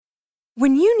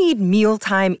When you need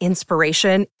mealtime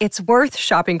inspiration, it's worth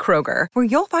shopping Kroger, where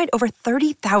you'll find over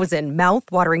 30,000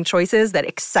 mouth-watering choices that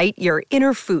excite your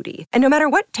inner foodie. And no matter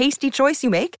what tasty choice you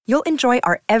make, you'll enjoy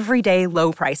our everyday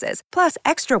low prices, plus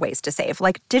extra ways to save,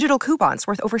 like digital coupons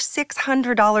worth over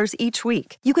 $600 each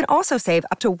week. You can also save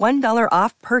up to $1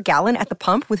 off per gallon at the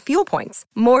pump with fuel points.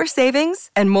 More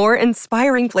savings and more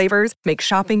inspiring flavors make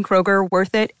shopping Kroger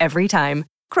worth it every time.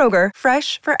 Kroger,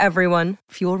 fresh for everyone.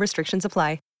 Fuel restrictions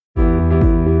apply.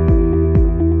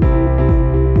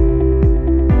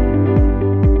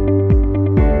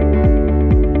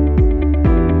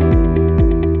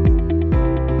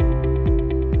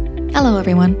 Hello,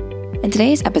 everyone. In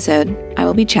today's episode, I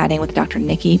will be chatting with Dr.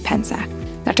 Nikki Pensak.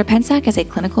 Dr. Pensak is a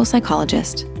clinical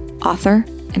psychologist, author,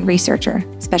 and researcher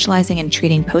specializing in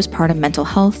treating postpartum mental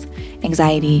health,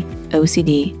 anxiety,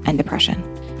 OCD, and depression.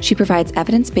 She provides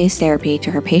evidence-based therapy to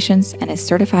her patients and is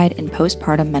certified in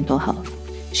postpartum mental health.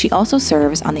 She also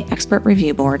serves on the expert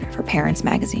review board for Parents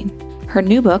Magazine. Her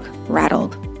new book,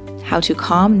 Rattled: How to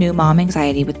Calm New Mom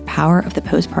Anxiety with the Power of the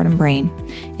Postpartum Brain,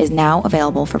 is now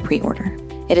available for pre-order.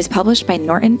 It is published by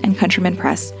Norton and Countryman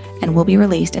Press and will be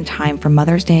released in time for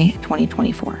Mother's Day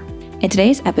 2024. In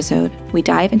today's episode, we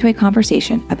dive into a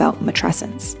conversation about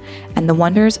matrescence and the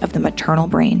wonders of the maternal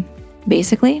brain.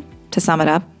 Basically, to sum it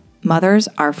up, mothers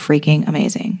are freaking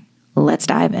amazing. Let's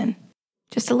dive in.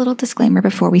 Just a little disclaimer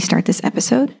before we start this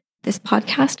episode. This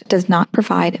podcast does not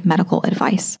provide medical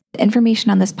advice. The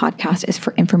information on this podcast is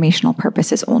for informational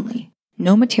purposes only.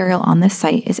 No material on this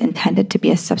site is intended to be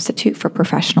a substitute for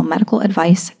professional medical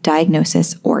advice,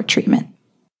 diagnosis, or treatment.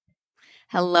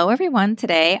 Hello, everyone.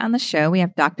 Today on the show, we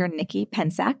have Dr. Nikki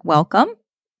Pensak. Welcome.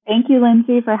 Thank you,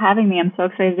 Lindsay, for having me. I'm so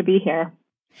excited to be here.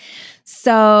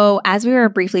 So as we were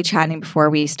briefly chatting before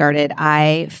we started,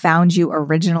 I found you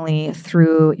originally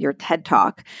through your TED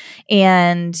Talk.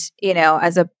 And,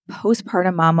 as a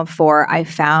postpartum mom of 4, I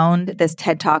found this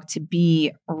TED Talk to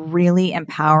be really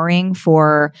empowering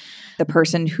for the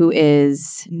person who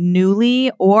is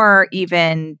newly or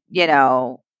even,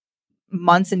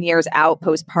 months and years out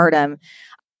postpartum,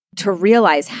 to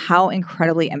realize how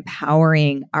incredibly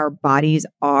empowering our bodies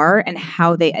are and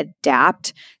how they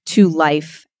adapt to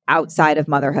life outside of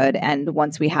motherhood and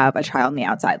once we have a child on the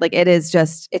outside. It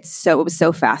was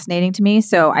so fascinating to me.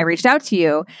 So I reached out to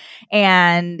you,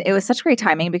 and it was such great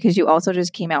timing because you also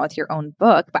just came out with your own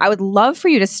book. But I would love for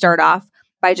you to start off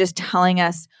by just telling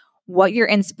us what your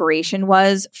inspiration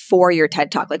was for your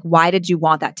TED Talk. Why did you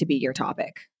want that to be your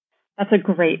topic? That's a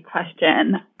great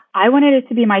question. I wanted it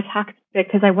to be my topic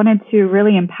because I wanted to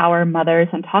really empower mothers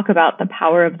and talk about the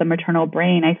power of the maternal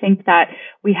brain. I think that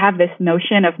we have this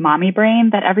notion of mommy brain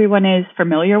that everyone is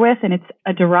familiar with, and it's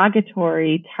a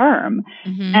derogatory term.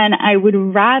 Mm-hmm. And I would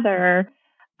rather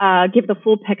give the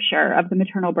full picture of the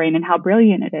maternal brain and how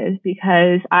brilliant it is,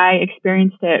 because I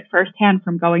experienced it firsthand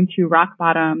from going to rock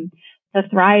bottom to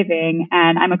thriving.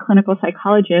 And I'm a clinical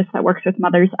psychologist that works with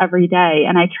mothers every day.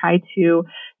 And I try to,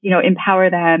 empower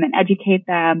them and educate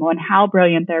them on how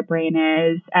brilliant their brain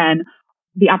is and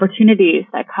the opportunities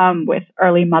that come with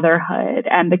early motherhood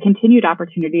and the continued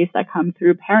opportunities that come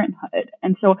through parenthood.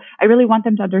 And so I really want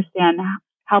them to understand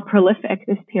how prolific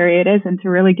this period is and to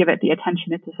really give it the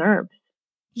attention it deserves.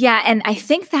 Yeah. And I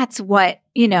think that's what,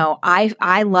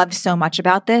 I loved so much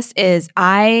about this is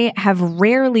I have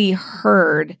rarely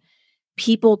heard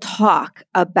people talk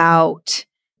about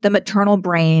the maternal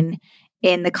brain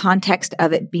in the context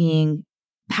of it being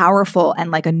powerful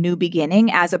and like a new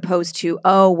beginning, as opposed to,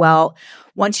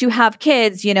 once you have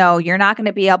kids, you're not going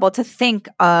to be able to think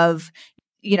of,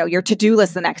 your to-do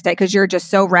list the next day because you're just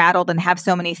so rattled and have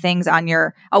so many things on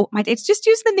your, it's just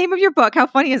used the name of your book. How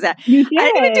funny is that? You did.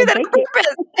 I didn't even do that on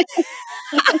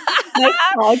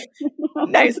purpose.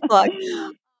 Nice plug.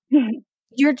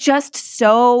 You're just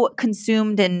so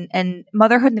consumed in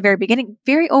motherhood in the very beginning,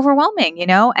 very overwhelming,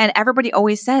 and everybody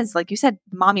always says, like you said,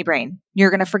 mommy brain, you're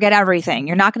going to forget everything.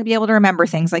 You're not going to be able to remember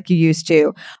things like you used to.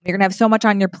 You're going to have so much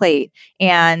on your plate.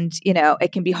 And,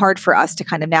 it can be hard for us to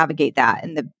kind of navigate that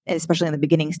especially in the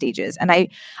beginning stages. And I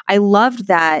loved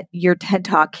that your TED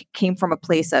Talk came from a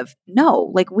place of,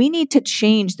 no, we need to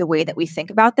change the way that we think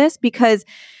about this because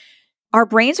our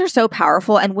brains are so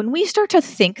powerful. And when we start to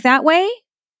think that way,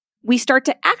 we start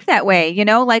to act that way,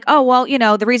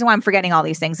 the reason why I'm forgetting all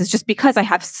these things is just because I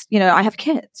have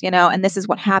kids, and this is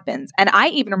what happens. And I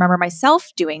even remember myself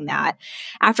doing that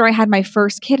after I had my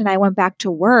first kid and I went back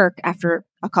to work after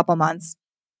a couple months.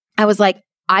 I was like,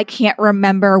 I can't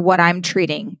remember what I'm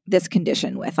treating this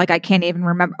condition with. I can't even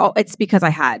remember. Oh, it's because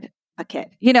I had a kid,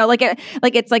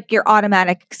 it's like your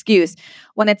automatic excuse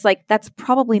when it's like, that's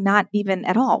probably not even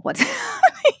at all what's,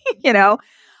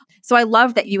 So I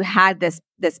love that you had this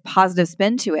positive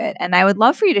spin to it. And I would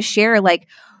love for you to share like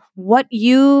what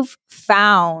you've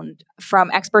found from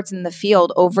experts in the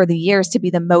field over the years to be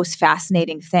the most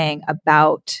fascinating thing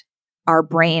about our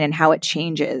brain and how it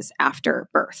changes after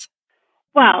birth.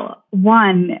 Well,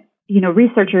 one,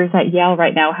 researchers at Yale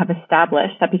right now have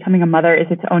established that becoming a mother is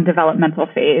its own developmental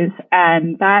phase.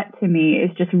 And that to me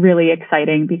is just really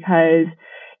exciting because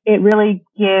it really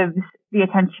gives the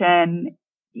attention,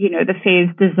 the phase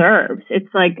deserves.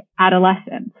 It's like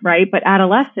adolescence, right? But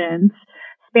adolescence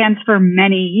spans for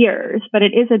many years, but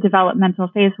it is a developmental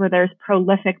phase where there's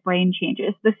prolific brain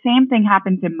changes. The same thing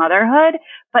happens in motherhood,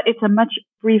 but it's a much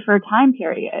briefer time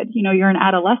period. You're in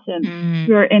adolescence.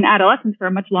 You're in adolescence for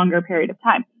a much longer period of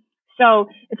time. So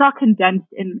it's all condensed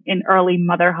in early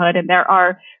motherhood, and there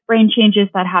are brain changes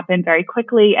that happen very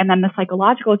quickly, and then the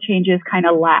psychological changes kind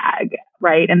of lag,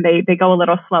 right? And they go a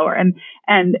little slower,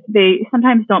 and they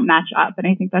sometimes don't match up. And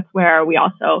I think that's where we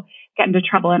also get into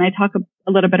trouble. And I talk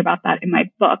a little bit about that in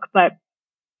my book. But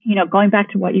going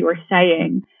back to what you were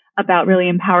saying about really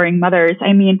empowering mothers,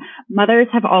 I mean, mothers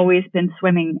have always been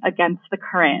swimming against the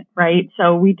current, right?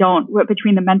 So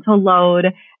between the mental load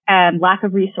and lack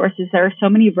of resources, there are so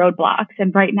many roadblocks.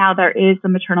 And right now there is the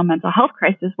maternal mental health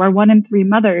crisis where 1 in 3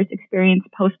 mothers experience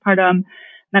postpartum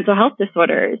mental health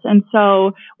disorders. And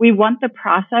so we want the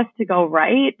process to go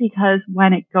right, because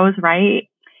when it goes right,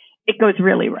 it goes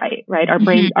really right, right? Our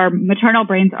brains, our maternal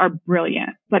brains are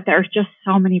brilliant, but there's just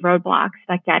so many roadblocks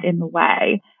that get in the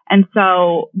way. And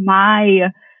so my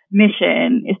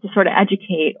mission is to sort of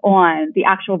educate on the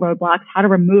actual roadblocks, how to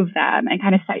remove them, and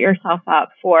kind of set yourself up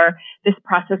for this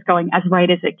process going as right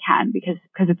as it can, because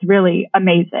it's really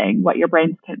amazing what your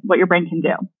brain can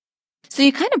do. So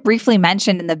you kind of briefly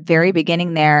mentioned in the very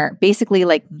beginning there, basically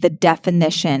like the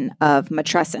definition of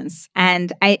matrescence.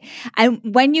 And I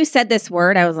when you said this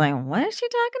word, I was like, what is she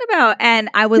talking about? And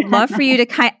I would love for you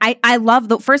to I love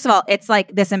first of all, it's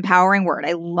like this empowering word.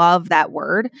 I love that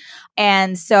word.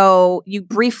 And so you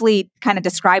briefly kind of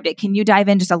described it. Can you dive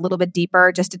in just a little bit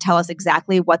deeper just to tell us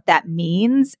exactly what that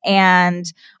means?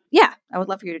 And yeah, I would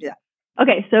love for you to do that.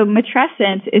 Okay, so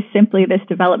matrescence is simply this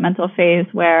developmental phase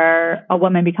where a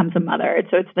woman becomes a mother.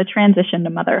 So it's the transition to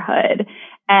motherhood.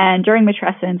 And during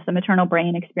matrescence, the maternal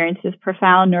brain experiences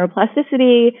profound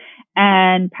neuroplasticity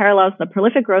and parallels the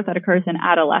prolific growth that occurs in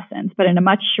adolescence, but in a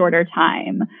much shorter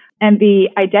time. And the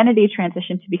identity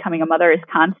transition to becoming a mother is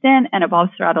constant and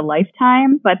evolves throughout a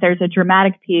lifetime, but there's a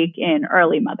dramatic peak in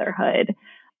early motherhood.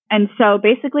 And so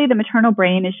basically the maternal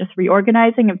brain is just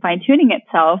reorganizing and fine-tuning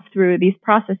itself through these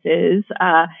processes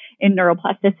in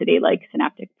neuroplasticity, like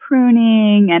synaptic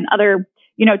pruning and other,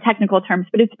 technical terms.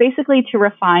 But it's basically to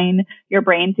refine your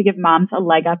brain to give moms a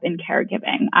leg up in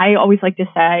caregiving. I always like to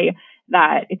say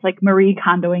that it's like Marie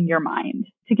Kondoing your mind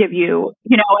to give you,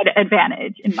 an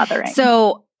advantage in mothering.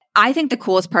 So I think the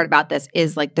coolest part about this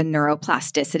is like the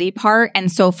neuroplasticity part.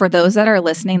 And so for those that are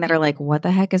listening that are like, what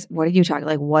are you talking?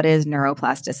 Like, what is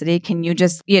neuroplasticity? Can you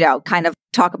just, kind of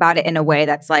talk about it in a way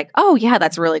that's like, oh yeah,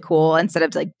 that's really cool. Instead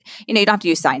of like, you don't have to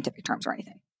use scientific terms or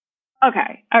anything.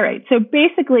 Okay. All right. So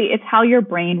basically it's how your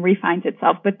brain refines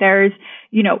itself, but there's,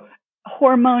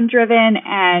 hormone driven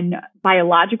and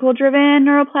biological driven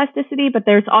neuroplasticity, but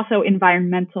there's also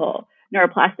environmental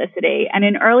neuroplasticity. And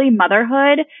in early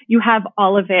motherhood, you have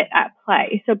all of it at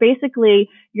play. So basically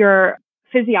your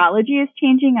physiology is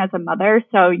changing as a mother.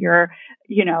 So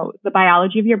the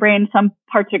biology of your brain, some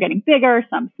parts are getting bigger,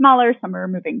 some smaller, some are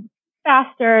moving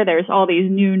faster. There's all these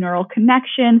new neural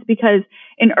connections because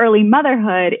in early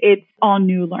motherhood, it's all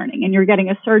new learning and you're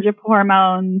getting a surge of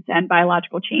hormones and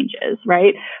biological changes,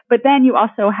 right? But then you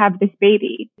also have this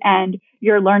baby and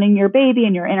you're learning your baby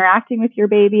and you're interacting with your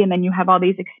baby. And then you have all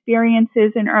these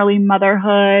experiences in early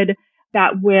motherhood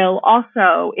that will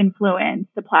also influence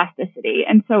the plasticity.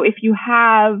 And so if you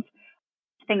have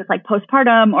things like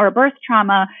postpartum or birth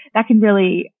trauma, that can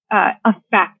really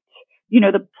affect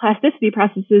the plasticity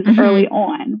processes early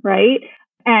on, right?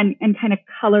 And kind of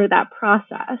color that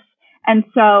process. And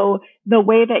so the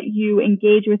way that you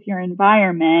engage with your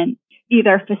environment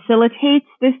either facilitates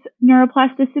this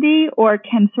neuroplasticity or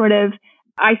can sort of,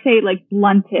 I say like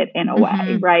blunt it in a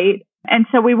way, right? And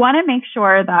so we want to make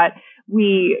sure that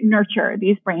we nurture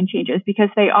these brain changes because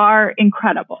they are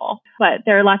incredible, but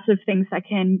there are lots of things that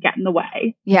can get in the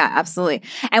way. Yeah, absolutely.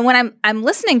 And when I'm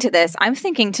listening to this, I'm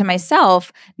thinking to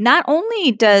myself, not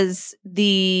only does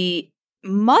the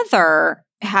mother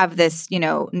have this,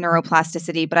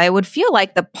 neuroplasticity, but I would feel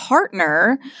like the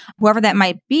partner, whoever that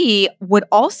might be, would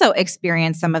also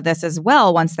experience some of this as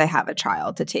well once they have a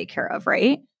child to take care of,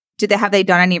 right? Have they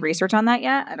done any research on that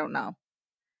yet? I don't know.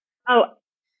 Oh,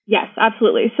 Yes,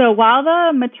 absolutely. So while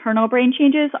the maternal brain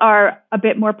changes are a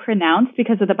bit more pronounced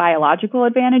because of the biological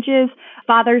advantages,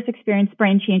 fathers experience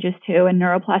brain changes too and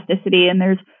neuroplasticity. And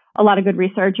there's a lot of good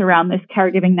research around this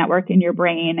caregiving network in your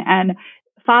brain. And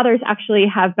fathers actually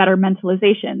have better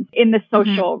mentalizations in the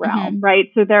social realm, right?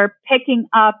 So they're picking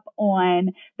up on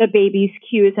the baby's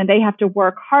cues and they have to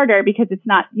work harder because it's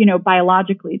not,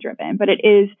 biologically driven, but it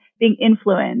is being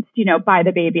influenced, by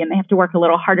the baby, and they have to work a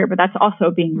little harder, but that's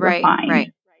also being refined.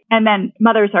 Right. And then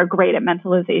mothers are great at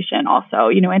mentalization also,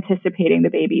 anticipating the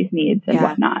baby's needs and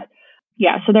whatnot.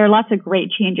 Yeah. So there are lots of great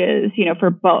changes,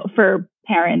 for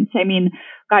parents. I mean,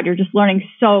 God, you're just learning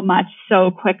so much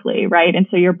so quickly, right? And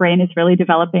so your brain is really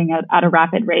developing at a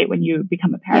rapid rate when you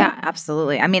become a parent. Yeah,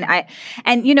 absolutely. I mean,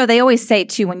 they always say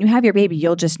too, when you have your baby,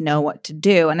 you'll just know what to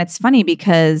do. And it's funny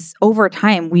because over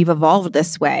time we've evolved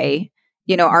this way.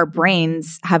 Our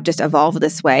brains have just evolved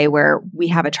this way where we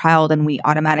have a child and we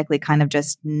automatically kind of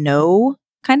just know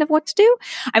kind of what to do.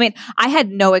 I mean, I had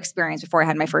no experience before I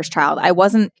had my first child. I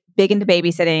wasn't big into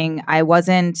babysitting. I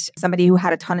wasn't somebody who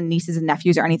had a ton of nieces and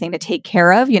nephews or anything to take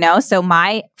care of, So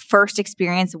my first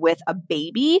experience with a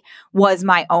baby was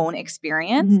my own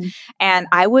experience. And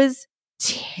I was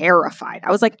terrified.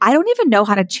 I was like, I don't even know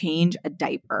how to change a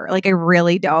diaper. Like, I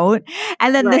really don't.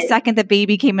 And then the second the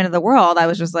baby came into the world, I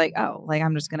was just like, oh, like,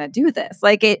 I'm just going to do this.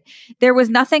 Like there was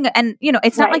nothing. And,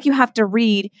 it's not like you have to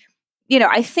read,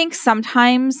 I think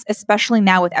sometimes, especially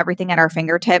now with everything at our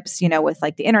fingertips, with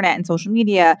like the internet and social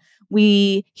media,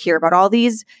 we hear about all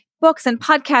these books and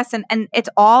podcasts and it's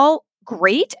all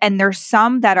great. And there's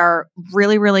some that are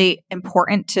really, really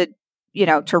important to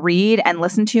read and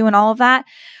listen to and all of that.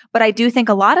 But I do think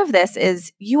a lot of this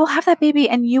is you will have that baby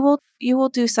and you will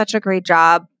do such a great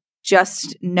job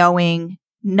just knowing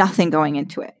nothing going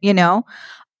into it,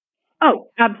 Oh,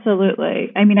 absolutely.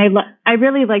 I mean, I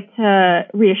really like to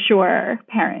reassure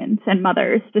parents and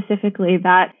mothers specifically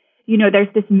that,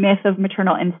 there's this myth of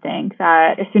maternal instinct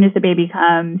that as soon as the baby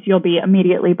comes, you'll be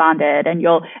immediately bonded and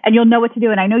you'll know what to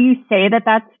do. And I know you say that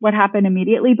that's what happened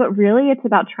immediately, but really it's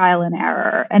about trial and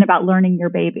error and about learning your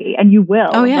baby. And you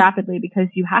will rapidly because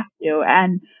you have to.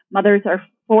 And mothers are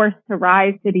forced to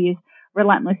rise to these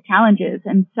relentless challenges.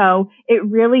 And so it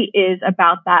really is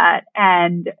about that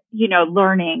and,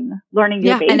 learning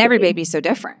your baby. And every baby's so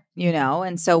different,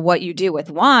 and so what you do with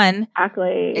one,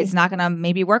 exactly, it's not going to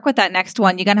maybe work with that next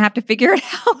one. You're going to have to figure it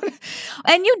out.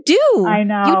 And you do. I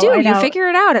know. You do. I know. You figure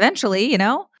it out eventually,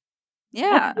 Yeah.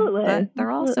 Absolutely. But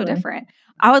they're all so different.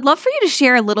 I would love for you to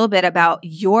share a little bit about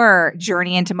your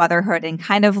journey into motherhood and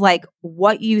kind of like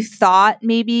what you thought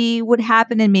maybe would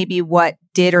happen and maybe what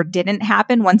did or didn't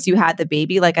happen once you had the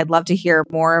baby. Like, I'd love to hear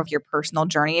more of your personal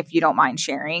journey if you don't mind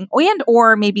sharing,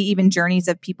 or maybe even journeys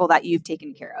of people that you've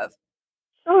taken care of.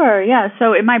 Sure. Yeah.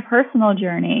 So in my personal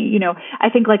journey, I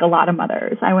think like a lot of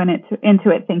mothers, I went into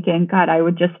it thinking, God, I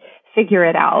would just figure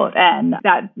it out and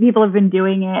that people have been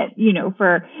doing it,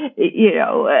 for,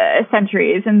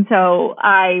 centuries. And so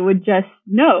I would just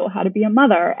know how to be a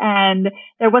mother. And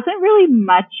there wasn't really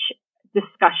much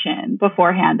discussion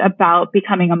beforehand about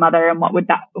becoming a mother and what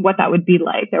that would be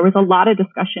like. There was a lot of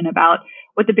discussion about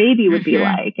what the baby would be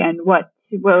like and what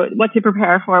to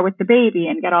prepare for with the baby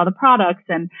and get all the products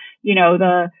and,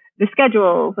 the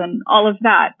schedules and all of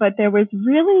that. But there was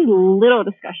really little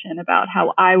discussion about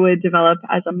how I would develop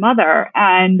as a mother.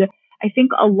 And I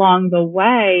think along the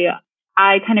way,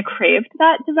 I kind of craved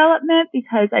that development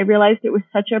because I realized it was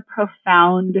such a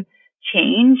profound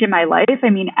change in my life.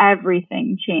 I mean,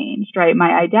 everything changed, right?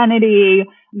 My identity,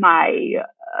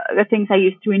 the things I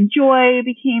used to enjoy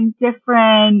became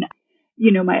different.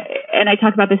 And I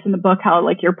talk about this in the book, how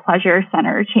like your pleasure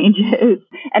center changes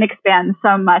and expands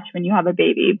so much when you have a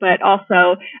baby, but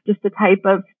also just the type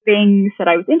of things that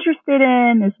I was interested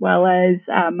in, as well as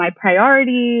my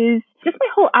priorities, just my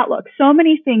whole outlook. So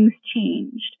many things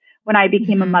changed when I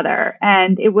became a mother,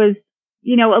 and it was,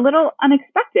 a little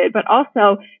unexpected, but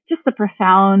also just the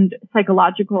profound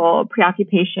psychological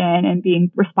preoccupation and being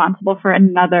responsible for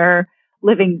another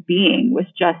living being was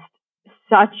just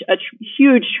such a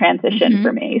huge transition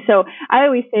for me. So I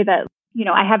always say that,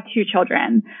 I have two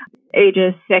children,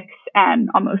 ages 6 and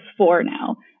almost 4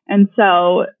 now. And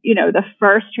so, the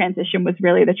first transition was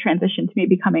really the transition to me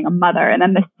becoming a mother. And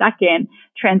then the second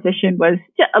transition was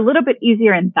a little bit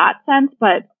easier in that sense,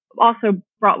 but also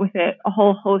brought with it a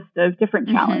whole host of different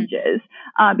challenges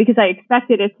because I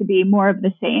expected it to be more of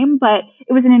the same, but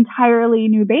it was an entirely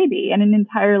new baby and an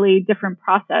entirely different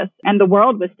process. And the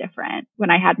world was different when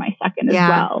I had my second as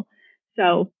well.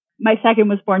 So my second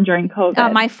was born during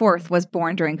COVID. My fourth was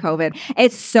born during COVID.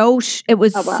 It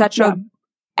was such a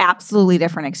absolutely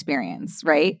different experience,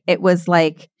 right? It was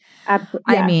like,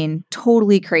 Absolutely. I mean,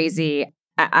 totally crazy.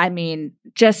 I mean,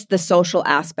 just the social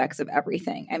aspects of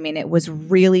everything. I mean, it was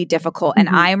really difficult. And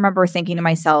I remember thinking to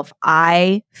myself,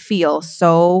 I feel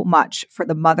so much for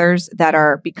the mothers that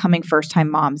are becoming first-time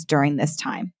moms during this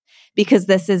time, because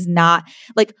this is not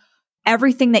like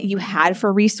everything that you had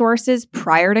for resources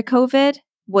prior to COVID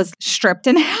was stripped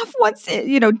in half once,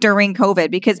 during COVID,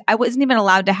 because I wasn't even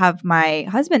allowed to have my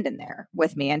husband in there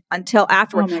with me until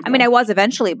afterward. I mean, I was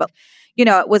eventually, but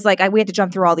it was like we had to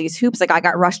jump through all these hoops. Like I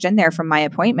got rushed in there from my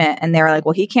appointment and they were like,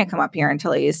 well, he can't come up here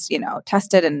until he's,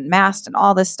 tested and masked and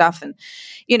all this stuff. And,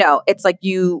 it's like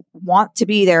you want to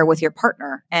be there with your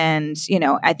partner. And,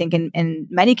 I think in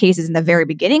many cases in the very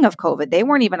beginning of COVID, they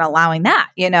weren't even allowing that,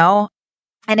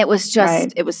 And it was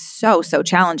just, It was so, so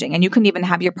challenging. And you couldn't even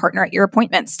have your partner at your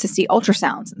appointments to see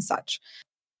ultrasounds and such.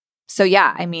 So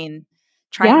yeah, I mean,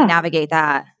 trying to navigate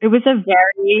that. It was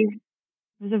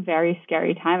a very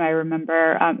scary time, I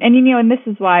remember. And this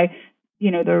is why,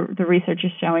 the research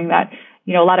is showing that,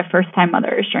 a lot of first-time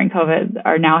mothers during COVID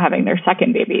are now having their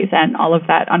second babies, and all of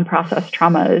that unprocessed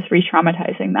trauma is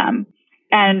re-traumatizing them.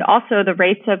 And also the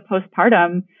rates of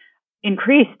postpartum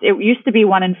increased. It used to be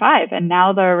 1 in 5, and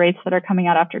now the rates that are coming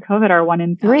out after COVID are 1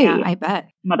 in 3. Oh, yeah, I bet.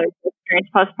 Mothers experience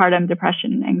postpartum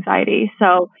depression and anxiety.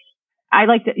 So I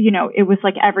liked it, it was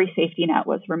like every safety net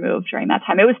was removed during that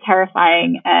time. It was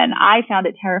terrifying. And I found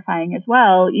it terrifying as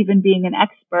well, even being an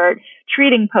expert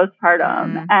treating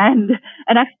postpartum and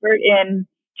an expert in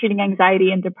treating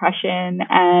anxiety and depression,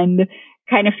 and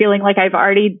kind of feeling like I've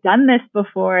already done this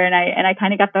before. And I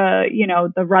kind of got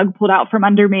the rug pulled out from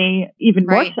under me even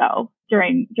more so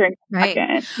during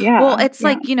second. Yeah. Well, it's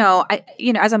like,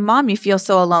 as a mom, you feel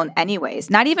so alone anyways,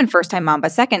 not even first time mom,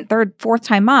 but second, third, fourth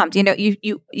time moms,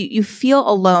 you feel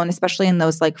alone, especially in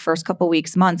those like first couple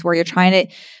weeks, months where you're trying to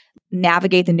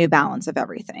navigate the new balance of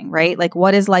everything, right? Like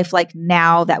what is life like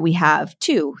now that we have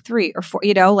 2, 3 or 4,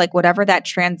 like whatever that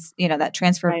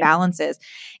transfer of balance is.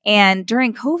 And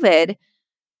during COVID,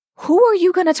 who are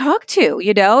you going to talk to?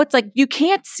 It's like you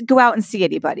can't go out and see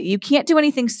anybody. You can't do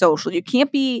anything social. You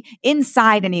can't be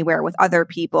inside anywhere with other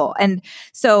people. And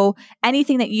so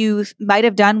anything that you might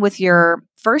have done with your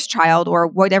first child or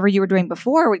whatever you were doing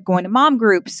before, going to mom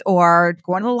groups or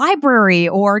going to the library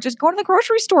or just going to the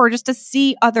grocery store just to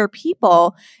see other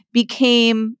people,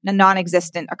 became a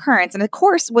non-existent occurrence. And of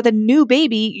course, with a new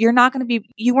baby, you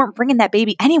weren't bringing that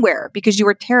baby anywhere because you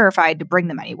were terrified to bring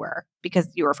them anywhere because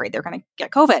you were afraid they're going to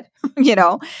get COVID,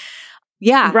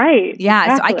 Yeah. Right.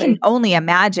 Yeah. Exactly. So I can only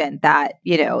imagine that,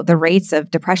 the rates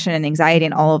of depression and anxiety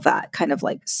and all of that kind of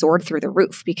like soared through the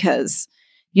roof because,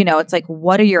 it's like,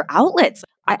 what are your outlets?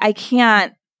 I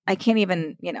can't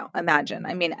even, imagine.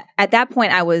 I mean, at that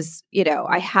point I was,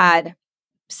 I had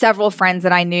several friends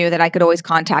that I knew that I could always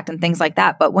contact and things like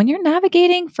that. But when you're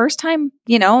navigating first time,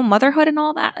 motherhood and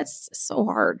all that, it's so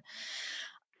hard.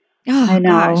 Oh, I know.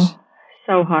 Gosh.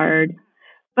 So hard.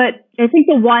 But I think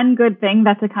the one good thing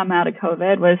that's come out of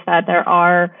COVID was that there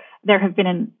have been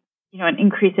an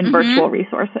increase in virtual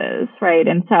resources, right?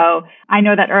 And so I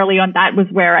know that early on, that was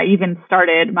where I even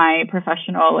started my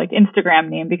professional Instagram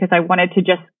name, because I wanted to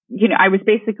just, I was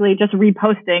basically just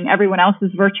reposting everyone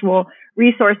else's virtual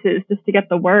resources just to get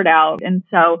the word out. And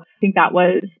so I think that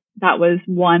was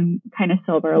one kind of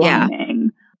silver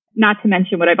lining. Not to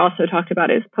mention what I've also talked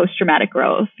about is post-traumatic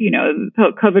growth.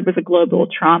 COVID was a global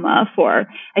trauma for,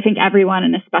 I think, everyone,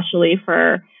 and especially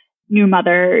for new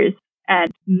mothers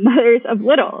and mothers of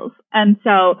littles. And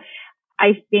so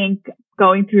I think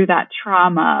going through that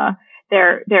trauma,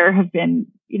 there have been,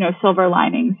 silver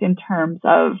linings in terms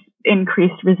of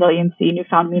increased resiliency,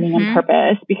 newfound meaning and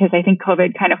purpose, because I think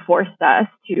COVID kind of forced us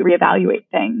to reevaluate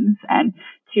things and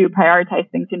to prioritize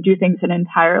things and do things in an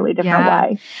entirely different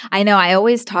way. I know. I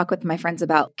always talk with my friends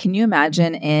about, can you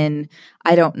imagine in,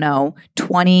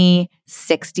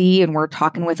 2060, and we're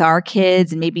talking with our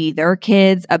kids and maybe their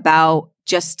kids about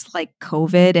just like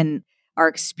COVID and our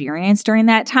experience during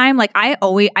that time. Like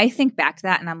I think back to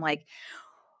that and I'm like,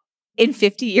 in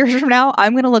 50 years from now,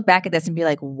 I'm going to look back at this and be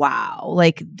like, wow,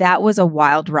 like that was a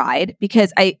wild ride,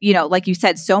 because like you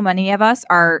said, so many of us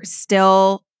are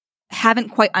still haven't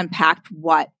quite unpacked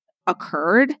what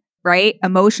occurred, right?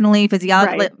 Emotionally,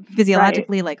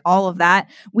 physiologically, like all of that.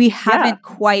 We haven't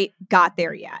quite got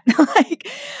there yet.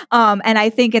 And I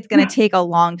think it's going to take a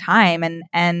long time.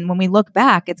 And when we look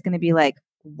back, it's going to be like,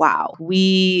 wow,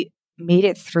 we made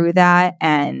it through that.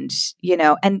 And,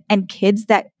 and kids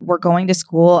that were going to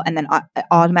school and then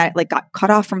automatically got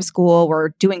cut off from school,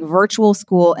 were doing virtual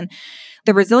school, and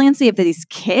the resiliency of these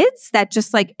kids that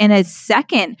just like in a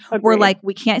second were like,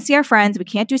 we can't see our friends, we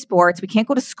can't do sports, we can't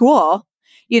go to school,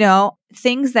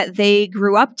 things that they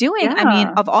grew up doing. Yeah. I mean,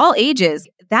 of all ages,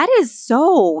 that is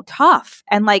so tough.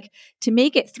 And like to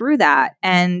make it through that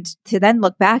and to then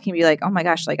look back and be like, oh my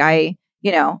gosh, like I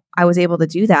was able to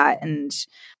do that. And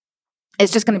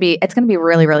it's going to be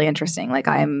really, really interesting. Like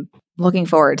I'm looking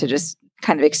forward to just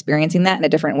kind of experiencing that in a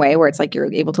different way where it's like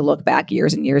you're able to look back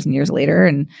years and years and years later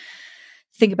and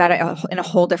think about it in a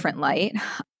whole different light.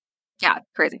 Yeah,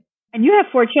 crazy. And you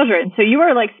have 4 children, so you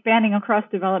were like spanning across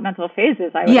developmental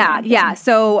phases. I would imagine. Yeah.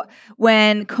 So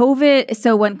when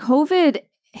COVID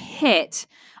hit,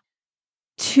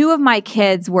 2 of my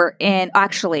kids were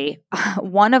actually,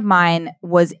 one of mine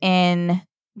was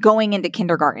going into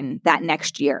kindergarten that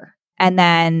next year. And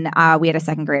then we had a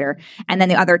 2nd grader. And then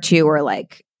the other 2 were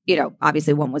like,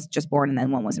 obviously one was just born and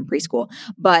then one was in preschool.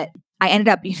 But I ended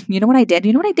up, you know what I did?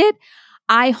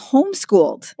 I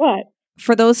homeschooled. What?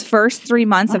 For those first 3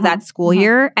 months of that school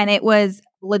year. And it was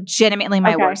legitimately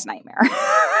my worst nightmare.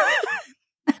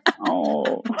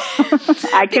 Oh,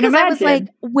 I can imagine. I was like,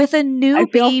 with a new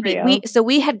baby,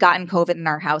 we had gotten COVID in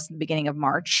our house in the beginning of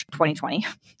March 2020.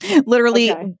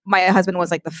 Literally, my husband was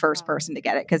like the first person to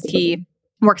get it because he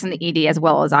works in the ED as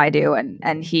well as I do.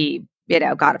 And he,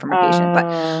 got it from a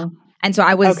patient. And so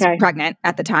I was pregnant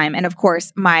at the time. And of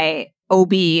course, my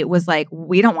OB was like,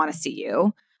 we don't want to see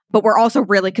you, but we're also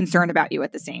really concerned about you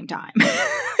at the same time.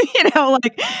 We're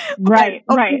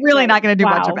really not going to do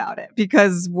much about it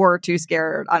because we're too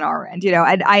scared on our end,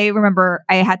 And I remember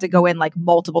I had to go in like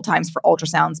multiple times for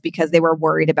ultrasounds because they were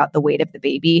worried about the weight of the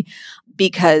baby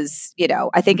because,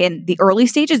 I think in the early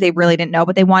stages, they really didn't know,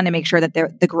 but they wanted to make sure that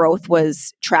the growth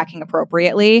was tracking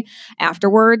appropriately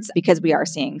afterwards because we are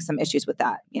seeing some issues with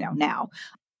that, now.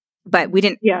 But we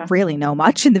didn't really know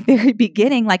much in the very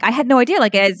beginning. Like I had no idea,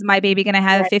 like, is my baby going to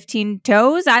have 15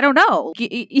 toes? I don't know.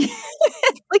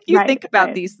 Like you think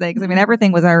about these things. I mean,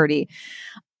 everything was already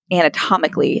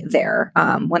anatomically there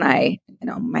when my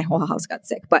whole house got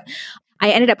sick. But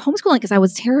I ended up homeschooling because I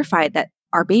was terrified that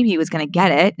our baby was going to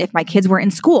get it if my kids were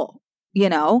in school,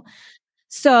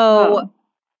 So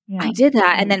I did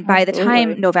that. And then by the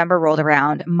time November rolled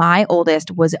around, my oldest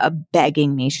was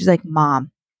begging me. She's like, Mom,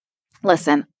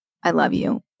 listen, I love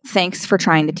you. Thanks for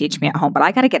trying to teach me at home, but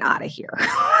I got to get out of here.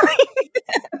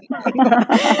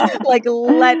 Like,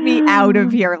 let me out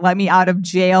of here. Let me out of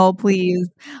jail, please.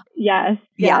 Yes.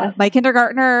 Yeah. My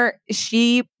kindergartner,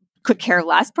 she could care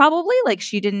less probably. Like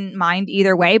she didn't mind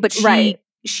either way, but she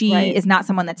is not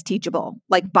someone that's teachable,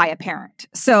 like by a parent.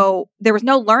 So there was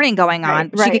no learning going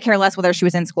on. She could care less whether she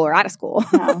was in school or out of school.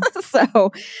 No.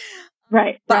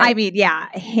 But I mean,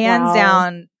 hands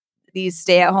down, these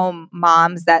stay-at-home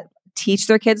moms that teach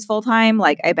their kids full-time,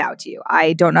 like I bow to you.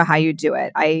 I don't know how you do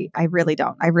it. I really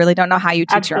don't. I really don't know how you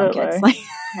teach your own kids. Like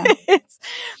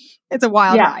it's a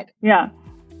wild ride. Yeah.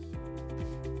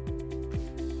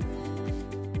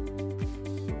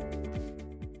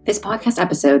 This podcast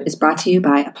episode is brought to you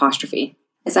by Apostrophe.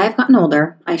 As I've gotten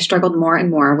older, I've struggled more and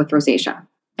more with rosacea.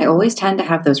 I always tend to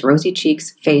have those rosy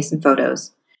cheeks, face, and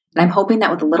photos. And I'm hoping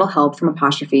that with a little help from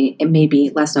Apostrophe, it may be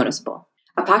less noticeable.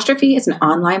 Apostrophe is an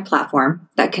online platform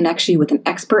that connects you with an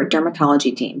expert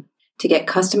dermatology team to get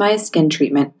customized skin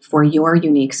treatment for your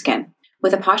unique skin.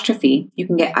 With Apostrophe, you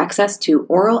can get access to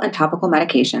oral and topical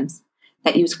medications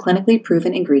that use clinically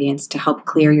proven ingredients to help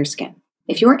clear your skin.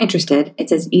 If you're interested,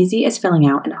 it's as easy as filling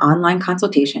out an online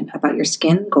consultation about your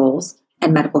skin goals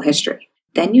and medical history.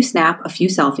 Then you snap a few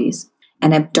selfies,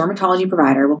 and a dermatology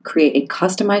provider will create a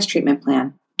customized treatment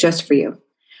plan just for you.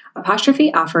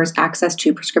 Apostrophe offers access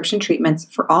to prescription treatments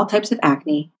for all types of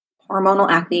acne, hormonal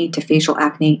acne to facial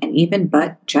acne, and even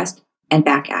butt, chest, and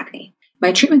back acne.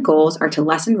 My treatment goals are to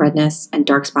lessen redness and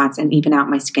dark spots and even out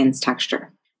my skin's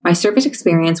texture. My service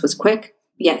experience was quick,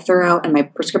 yet thorough, and my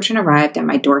prescription arrived at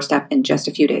my doorstep in just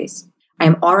a few days. I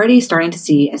am already starting to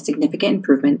see a significant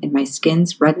improvement in my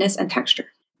skin's redness and texture.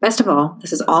 Best of all,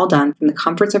 this is all done from the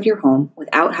comforts of your home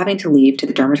without having to leave to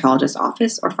the dermatologist's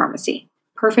office or pharmacy.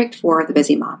 Perfect for the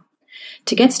busy mom.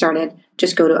 To get started,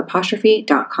 just go to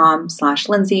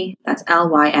apostrophe.com/Lindsay, that's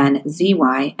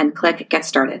LYNZY, and click Get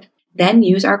Started. Then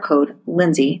use our code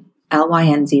Lindsay,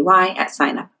 LYNZY, at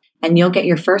signup, and you'll get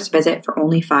your first visit for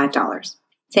only $5.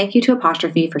 Thank you to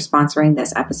Apostrophe for sponsoring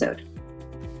this episode.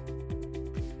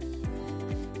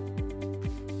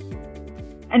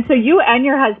 And so you and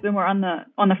your husband were on the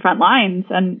front lines,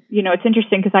 and it's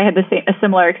interesting because I had a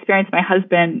similar experience. My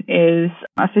husband is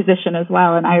a physician as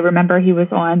well, and I remember he was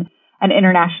on an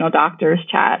international doctors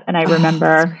chat, and I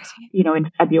remember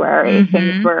in February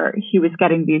things where he was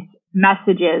getting these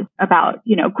messages about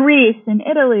Greece and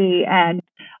Italy, and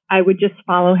I would just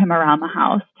follow him around the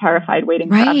house, terrified, waiting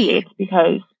for updates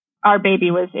because our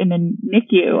baby was in the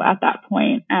NICU at that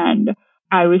point, and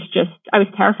I was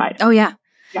terrified. Oh yeah.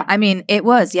 Yeah. I mean, it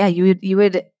was, yeah, you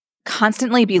would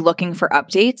constantly be looking for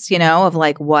updates, of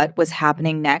like what was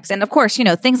happening next. And of course,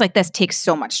 things like this take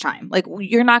so much time. Like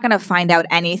you're not going to find out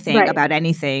anything about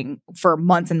anything for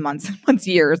months and months and months,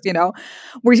 years,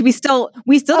 we still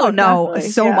don't know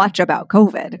so much about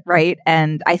COVID. Right.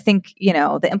 And I think,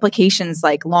 the implications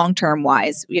like long-term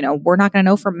wise, we're not going to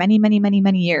know for many, many, many,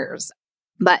 many years,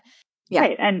 but yeah.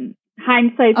 Right. And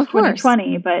hindsight's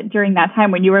 2020, but during that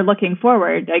time when you were looking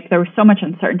forward, like there was so much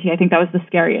uncertainty. I think that was the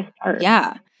scariest part.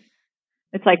 Yeah.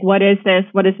 It's like, what is this?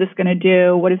 What is this going to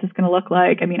do? What is this going to look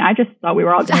like? I mean, I just thought we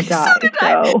were all going to die.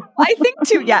 So I think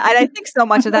too. Yeah. And I think so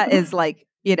much of that is like,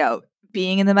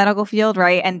 being in the medical field,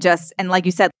 right? And like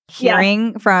you said,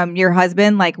 hearing from your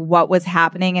husband, like what was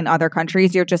happening in other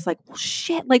countries, you're just like, well,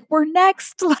 shit, like we're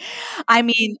next. I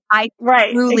mean,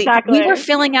 we were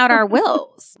filling out our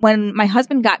wills. When my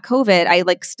husband got COVID, I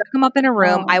like stuck him up in a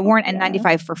room. I wore an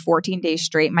N95 for 14 days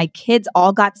straight. My kids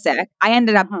all got sick. I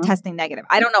ended up testing negative.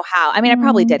 I don't know how. I mean, I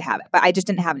probably did have it, but I just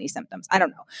didn't have any symptoms. I don't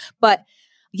know. But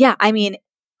yeah, I mean,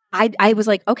 I was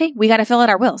like, okay, we got to fill out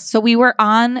our wills. So we were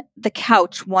on the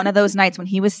couch one of those nights when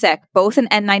he was sick, both in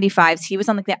N95s. He was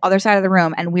on like the other side of the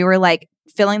room and we were like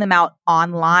filling them out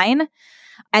online.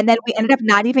 And then we ended up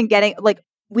not even getting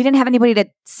we didn't have anybody to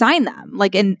sign them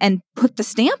and put the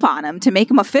stamp on them to make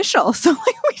them official. So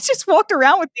like we just walked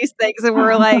around with these things and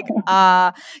we're like,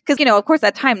 because, of course,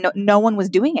 that time, no one was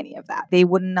doing any of that. They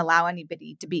wouldn't allow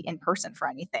anybody to be in person for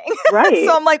anything. Right.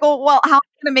 So I'm like, well, how am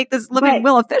I going to make this living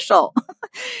will official?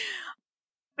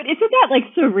 But isn't that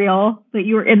like surreal that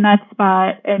you were in that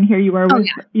spot and here you were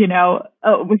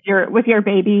with, with your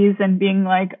babies and being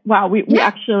like, wow, we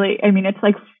actually, I mean, it's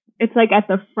like at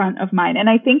the front of mind. And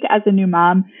I think as a new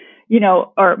mom,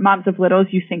 or moms of littles,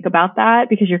 you think about that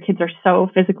because your kids are so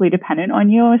physically dependent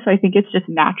on you. So I think it's just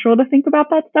natural to think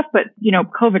about that stuff. But,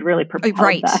 COVID really propelled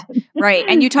that. Right.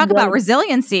 And you talk about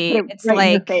resiliency. It's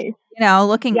like,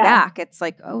 looking back, it's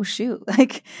like, oh, shoot,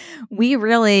 like we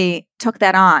really took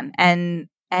that on and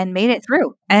made it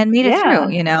through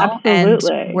absolutely.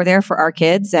 And we're there for our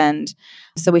kids. And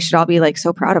so we should all be like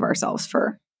so proud of ourselves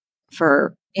for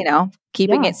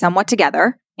keeping it somewhat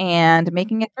together and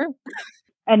making it through.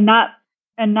 And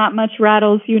not much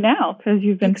rattles you now because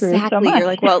you've been through so much. You're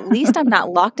like, well, at least I'm not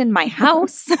locked in my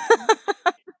house.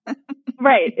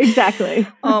 Right. Exactly.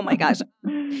 Oh my gosh.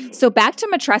 So back to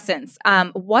matrescence.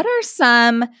 What are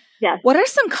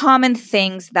some common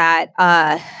things that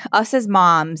us as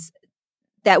moms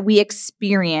that we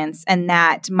experience and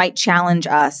that might challenge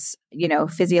us,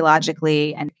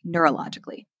 physiologically and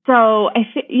neurologically? So I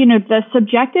think, the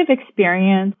subjective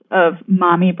experience of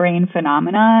mommy brain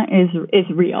phenomena is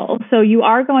real. So you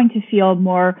are going to feel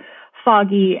more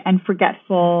foggy and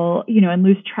forgetful, and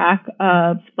lose track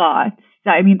of thoughts.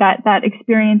 I mean, that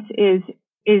experience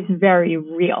is very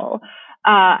real.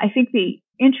 I think the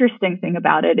interesting thing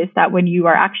about it is that when you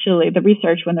are actually the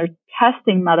research, when they're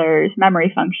testing mothers'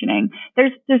 memory functioning,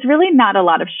 there's really not a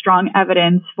lot of strong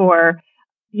evidence for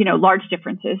large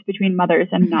differences between mothers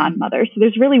and non-mothers. So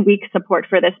there's really weak support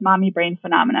for this mommy brain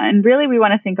phenomena. And really we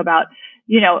want to think about,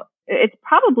 it's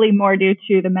probably more due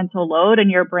to the mental load and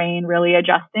your brain really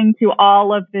adjusting to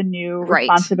all of the new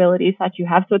responsibilities that you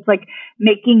have. So it's like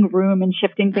making room and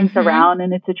shifting things around,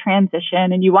 and it's a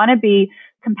transition, and you want to be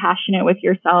compassionate with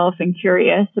yourself and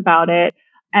curious about it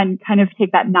and kind of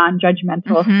take that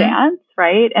non-judgmental stance,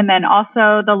 right? And then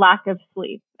also the lack of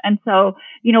sleep. And so,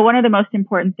 one of the most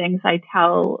important things I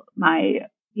tell my,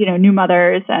 new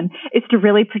mothers is to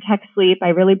really protect sleep. I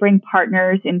really bring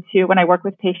partners into, when I work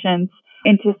with patients,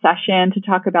 into session to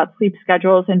talk about sleep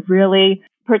schedules and really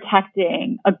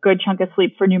protecting a good chunk of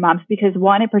sleep for new moms, because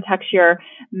one, it protects your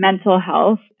mental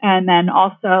health. And then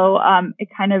also, it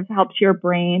kind of helps your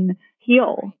brain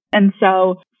heal. And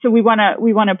so we want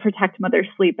to protect mother's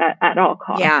sleep at all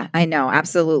costs. Yeah, I know.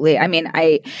 Absolutely. I mean,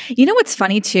 what's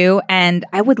funny too, and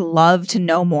I would love to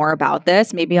know more about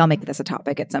this. Maybe I'll make this a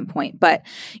topic at some point, but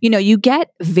you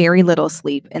get very little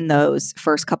sleep in those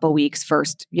first couple weeks,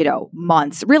 first,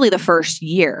 months, really the first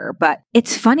year. But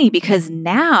it's funny because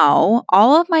now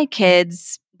all of my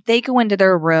kids, they go into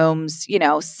their rooms,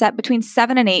 set between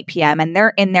 7 and 8 p.m. and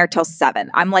they're in there till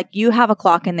 7. I'm like, you have a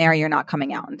clock in there. You're not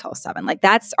coming out until 7. Like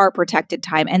that's our protected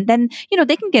time. And then,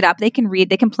 they can get up, they can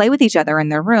read, they can play with each other in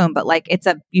their room, but like it's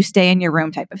you stay in your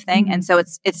room type of thing. And so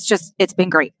it's been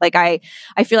great. Like I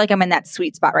feel like I'm in that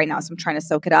sweet spot right now. So I'm trying to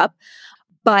soak it up.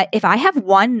 But if I have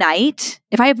one night,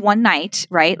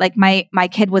 right? Like my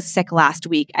kid was sick last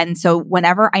week. And so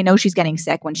whenever I know she's getting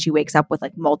sick, when she wakes up with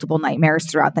like multiple nightmares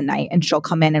throughout the night, and she'll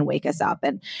come in and wake us up.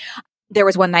 And there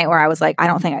was one night where I was like, I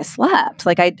don't think I slept.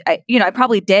 Like I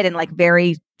probably did in like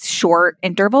very short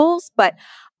intervals, but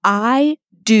I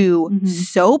do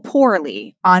so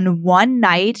poorly on one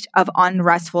night of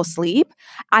unrestful sleep.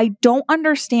 I don't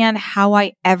understand how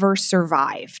I ever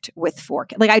survived with 4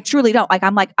 kids. Like I truly don't. Like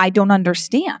I'm like, I don't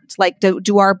understand. Like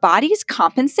do our bodies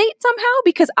compensate somehow?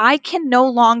 Because I can no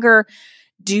longer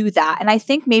do that. And I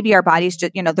think maybe our bodies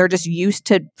just, they're just used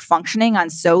to functioning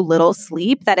on so little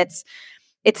sleep that it's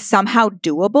somehow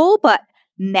doable. But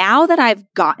now that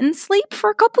I've gotten sleep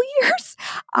for a couple years,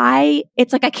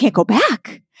 it's like I can't go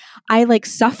back. I like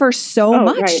suffer so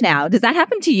much now. Does that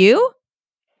happen to you?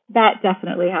 That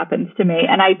definitely happens to me.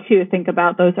 And I too think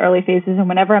about those early phases. And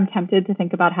whenever I'm tempted to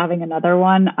think about having another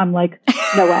one, I'm like,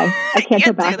 no way. I can't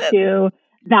go back to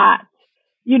that.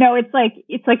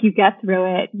 It's like you get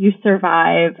through it, you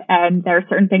survive, and there are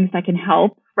certain things that can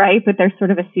help, right? But there's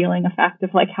sort of a ceiling effect of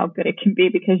like how good it can be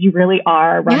because you really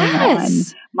are running on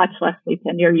much less sleep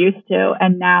than you're used to.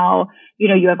 And now,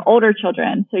 you have older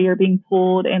children, so you're being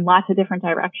pulled in lots of different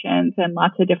directions and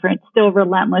lots of different, still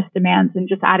relentless demands, and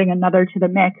just adding another to the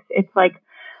mix. It's like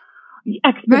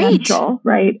exponential,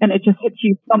 right? And it just hits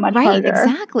you so much harder.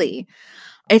 Exactly.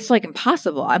 It's like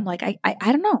impossible. I'm like, I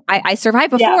don't know. I survived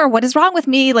before. Yeah. What is wrong with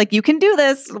me? Like, you can do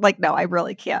this. Like, no, I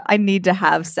really can't. I need to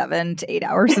have 7 to 8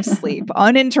 hours of sleep,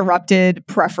 uninterrupted,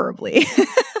 preferably.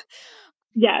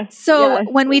 Yes. So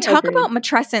when we talk about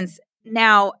matrescence,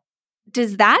 now,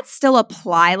 does that still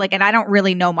apply? Like, and I don't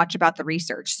really know much about the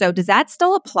research. So does that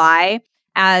still apply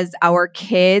as our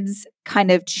kids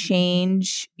kind of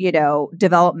change,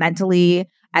 developmentally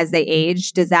as they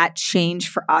age? Does that change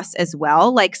for us as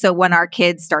well? Like, so when our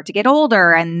kids start to get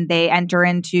older and they enter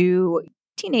into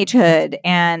teenagehood,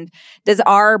 and does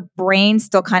our brain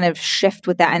still kind of shift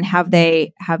with that? And have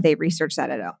they researched that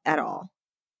at all?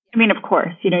 I mean, of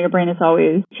course, your brain is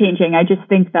always changing. I just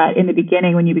think that in the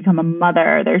beginning, when you become a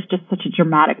mother, there's just such a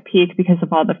dramatic peak because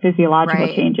of all the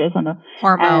physiological changes and the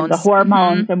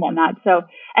hormones and whatnot. So,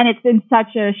 and it's been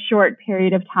such a short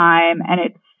period of time, and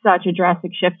it's such a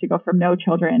drastic shift to go from no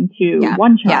children to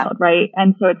one child, right?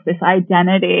 And so it's this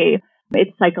identity.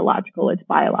 It's psychological, it's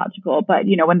biological. But,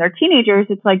 when they're teenagers,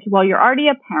 it's like, well, you're already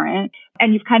a parent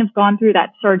and you've kind of gone through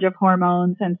that surge of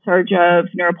hormones and surge of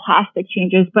neuroplastic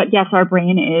changes. But yes, our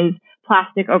brain is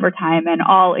plastic over time, and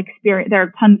there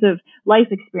are tons of life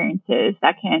experiences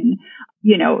that can,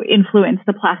 influence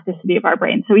the plasticity of our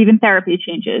brain. So even therapy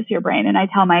changes your brain. And I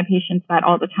tell my patients that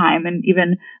all the time, and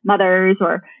even mothers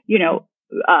or,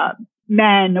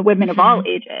 men, women of all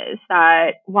ages,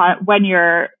 that when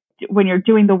you're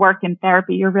doing the work in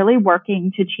therapy, you're really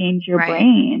working to change your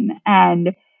brain.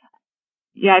 And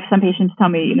I have some patients tell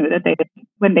me, that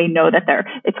when they know that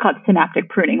it's called synaptic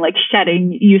pruning, like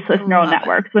shedding useless neural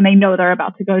networks, when they know they're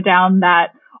about to go down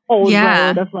that old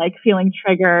road of like feeling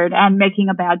triggered and making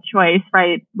a bad choice,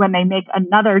 right? When they make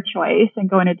another choice and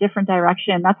go in a different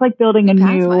direction, that's like building a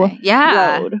new road,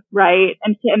 right?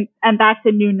 And that's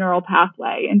a new neural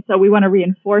pathway. And so we want to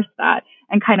reinforce that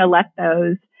and kind of let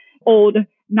those old,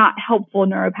 not helpful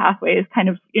neuropathways kind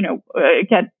of,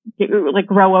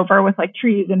 grow over with like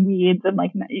trees and weeds and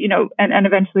like, and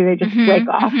eventually they just break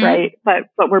off, right? But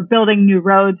we're building new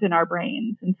roads in our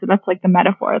brains. And so that's like the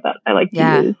metaphor that I like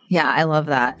to use. Yeah, I love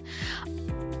that.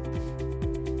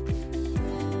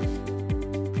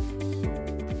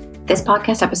 This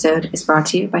podcast episode is brought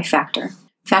to you by Factor.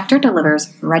 Factor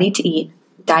delivers ready-to-eat,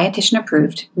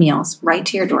 dietitian-approved meals right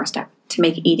to your doorstep to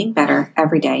make eating better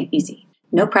every day easy.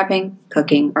 No prepping,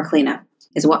 cooking, or cleanup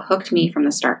is what hooked me from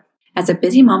the start. As a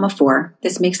busy mom of 4,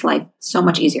 this makes life so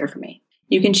much easier for me.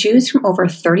 You can choose from over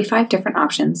 35 different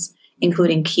options,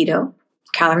 including keto,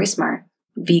 calorie smart,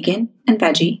 vegan and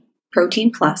veggie,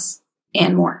 protein plus,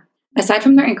 and more. Aside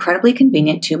from their incredibly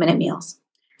convenient 2-minute meals,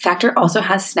 Factor also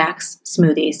has snacks,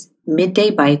 smoothies,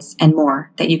 midday bites, and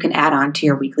more that you can add on to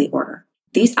your weekly order.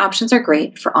 These options are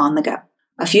great for on the go.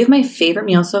 A few of my favorite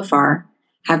meals so far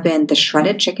have been the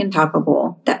shredded chicken taco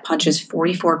bowl that punches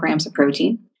 44 grams of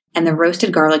protein, and the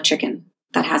roasted garlic chicken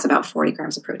that has about 40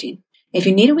 grams of protein. If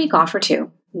you need a week off or 2,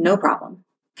 no problem.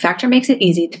 Factor makes it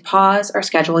easy to pause or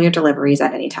schedule your deliveries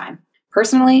at any time.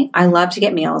 Personally, I love to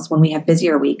get meals when we have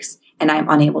busier weeks and I am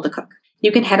unable to cook.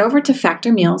 You can head over to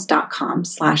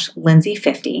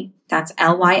factormeals.com/Lindsay50, that's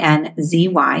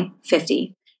LYNZY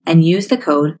 50, and use the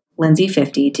code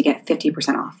Lindsay50 to get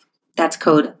 50% off. That's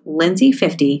code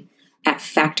Lindsay50 at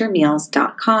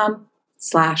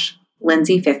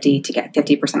factormeals.com/Lindsay50 to get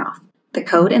 50% off. The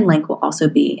code and link will also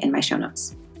be in my show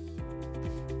notes.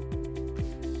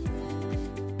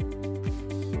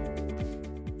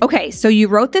 Okay, so you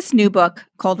wrote this new book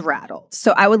called Rattled.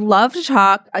 So I would love to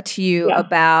talk to you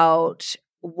about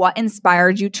what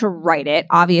inspired you to write it?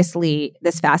 Obviously,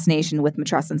 this fascination with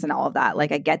matrescence and all of that,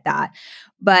 like I get that.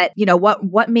 But,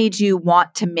 what made you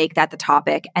want to make that the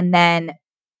topic? And then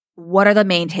what are the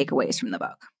main takeaways from the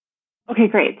book? Okay,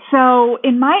 great. So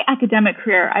in my academic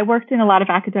career, I worked in a lot of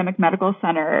academic medical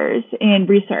centers in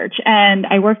research, and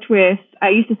I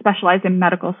used to specialize in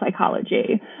medical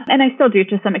psychology, and I still do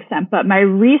to some extent, but my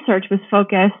research was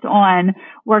focused on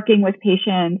working with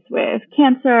patients with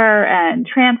cancer and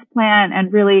transplant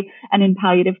and in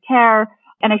palliative care.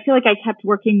 And I feel like I kept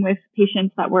working with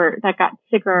patients that got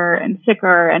sicker and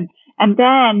sicker. And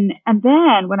then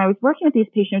when I was working with these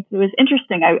patients, it was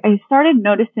interesting. I started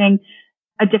noticing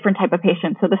a different type of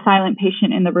patient. So the silent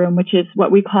patient in the room, which is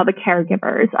what we call the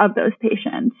caregivers of those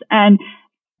patients. And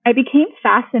I became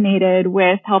fascinated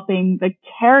with helping the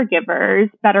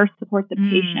caregivers better support the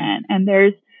patient. And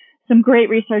there's some great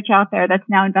research out there that's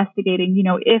now investigating,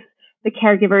 if the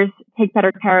caregivers take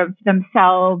better care of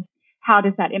themselves, how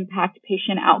does that impact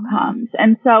patient outcomes?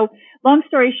 And so long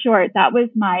story short, that was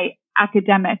my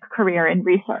academic career in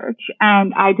research.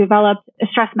 And I developed a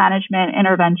stress management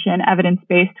intervention,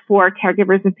 evidence-based for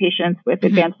caregivers of patients with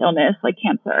advanced illness like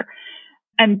cancer.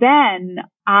 And then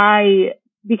I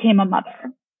became a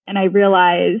mother. And I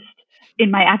realized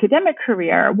in my academic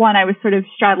career, one, I was sort of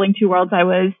straddling two worlds. I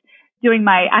was doing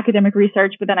my academic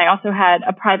research, but then I also had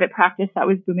a private practice that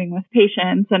was booming with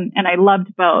patients, and I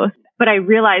loved both. But I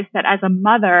realized that as a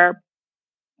mother,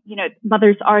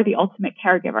 mothers are the ultimate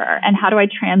caregiver. And how do I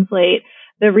translate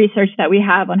the research that we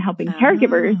have on helping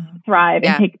caregivers thrive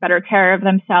and take better care of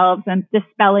themselves, and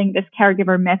dispelling this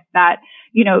caregiver myth that,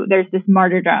 there's this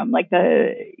martyrdom, like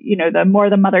the more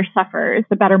the mother suffers,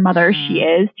 the better mother she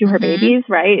is to her babies,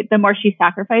 right? The more she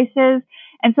sacrifices.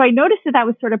 And so I noticed that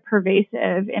was sort of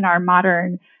pervasive in our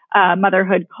modern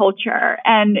motherhood culture.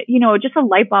 And, just a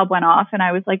light bulb went off, and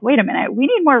I was like, wait a minute, we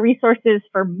need more resources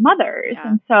for mothers. Yeah.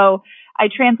 And so I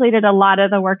translated a lot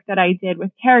of the work that I did with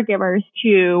caregivers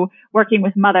to working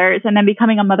with mothers, and then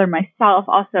becoming a mother myself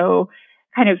also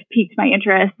kind of piqued my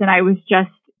interest. And I was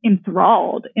just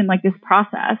enthralled in this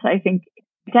process. I think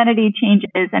identity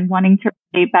changes and wanting to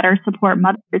really better support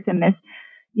mothers in this,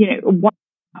 one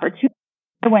opportunity.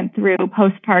 I went through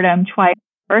postpartum twice.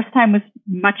 First time was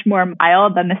much more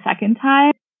mild than the second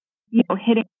time,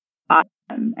 hitting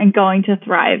bottom and going to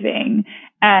thriving,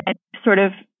 and sort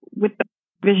of with the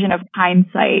vision of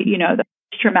hindsight, the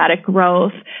traumatic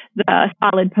growth, the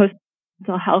solid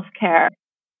post-mental health care,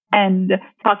 and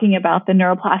talking about the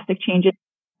neuroplastic changes.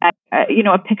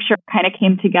 A picture kind of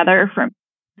came together from,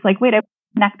 it's like, wait, I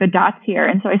connect the dots here.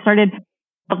 And so I started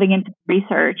delving into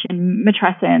research and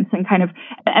matrescence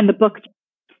and the book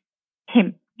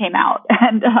came out,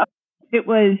 and it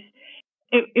was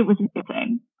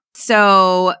amazing.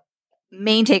 So,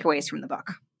 main takeaways from the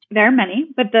book. There are many,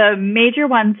 but the major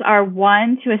ones are,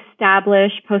 one, to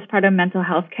establish postpartum mental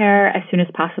health care as soon as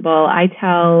possible. I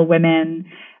tell women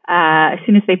as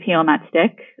soon as they pee on that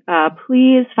stick,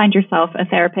 please find yourself a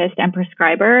therapist and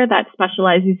prescriber that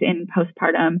specializes in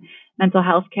postpartum mental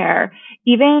health care.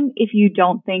 Even if you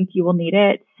don't think you will need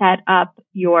it, set up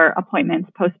your appointments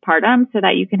postpartum so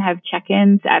that you can have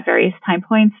check-ins at various time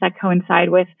points that coincide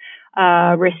with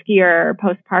riskier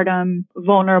postpartum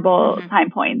vulnerable time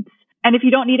points. And if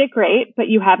you don't need it, great, but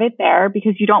you have it there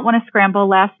because you don't want to scramble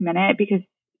last minute, because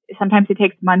sometimes it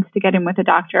takes months to get in with a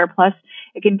doctor. Plus,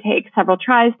 it can take several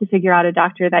tries to figure out a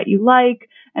doctor that you like.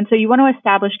 And so you want to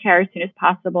establish care as soon as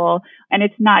possible. And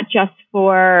it's not just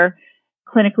for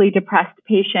clinically depressed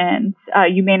patients.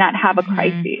 You may not have a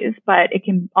crisis, but it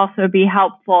can also be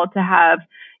helpful to have,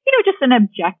 just an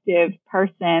objective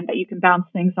person that you can bounce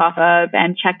things off of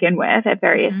and check in with at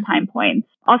various time points.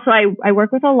 Also, I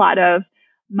work with a lot of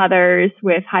mothers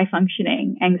with high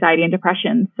functioning anxiety and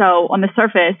depression. So on the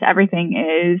surface, everything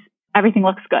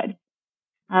looks good.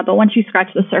 But once you scratch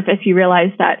the surface, you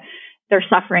realize that they're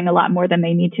suffering a lot more than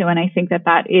they need to. And I think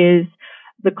that is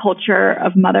the culture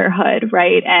of motherhood,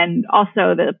 right? And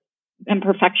also the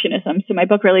imperfectionism. So my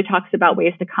book really talks about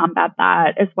ways to combat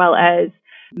that, as well as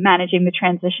managing the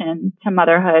transition to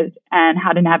motherhood and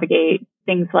how to navigate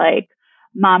things like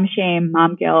mom shame,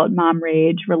 mom guilt, mom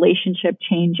rage, relationship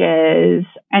changes,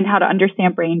 and how to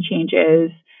understand brain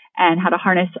changes, and how to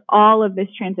harness all of this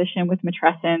transition with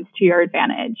matrescence to your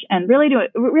advantage, and really do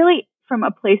it from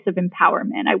a place of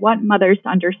empowerment. I want mothers to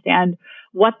understand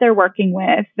what they're working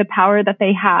with, the power that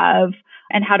they have,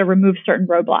 and how to remove certain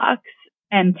roadblocks,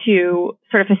 and to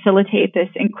sort of facilitate this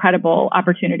incredible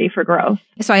opportunity for growth.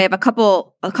 So I have a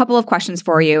couple of questions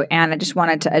for you, and I just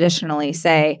wanted to additionally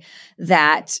say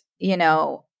that,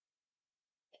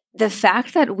 the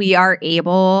fact that we are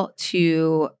able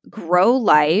to grow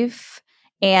life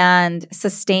and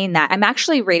sustain that. I'm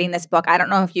actually reading this book. I don't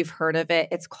know if you've heard of it.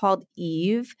 It's called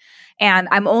Eve. And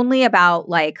I'm only about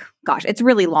it's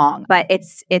really long, but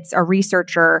it's a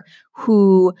researcher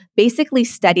who basically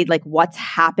studied what's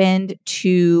happened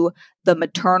to the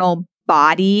maternal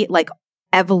body,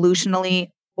 evolutionally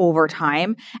over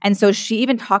time. And so she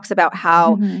even talks about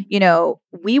how,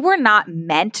 we were not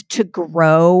meant to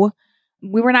grow.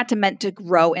 We were not meant to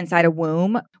grow inside a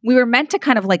womb. We were meant to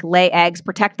kind of lay eggs,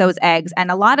 protect those eggs.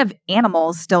 And a lot of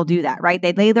animals still do that, right?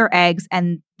 They lay their eggs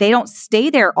and they don't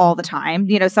stay there all the time.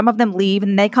 Some of them leave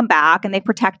and they come back and they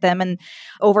protect them. And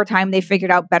over time, they figured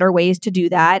out better ways to do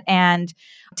that. And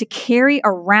to carry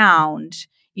around,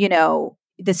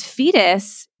 this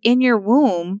fetus in your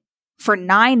womb for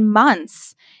 9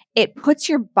 months, it puts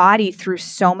your body through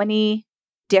so many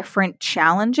different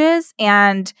challenges.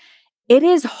 And it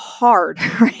is hard,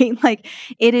 right?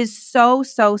 It is so,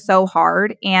 so, so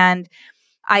hard. And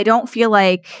I don't feel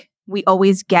like we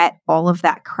always get all of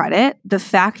that credit. The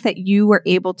fact that you were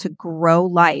able to grow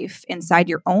life inside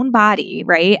your own body,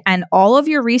 right? And all of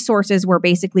your resources were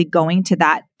basically going to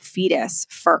that fetus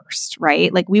first,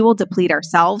 right? We will deplete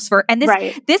ourselves and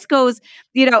this goes,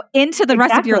 into the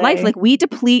rest of your life. We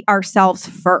deplete ourselves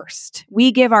first.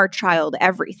 We give our child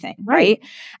everything, right?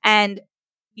 And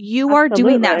you are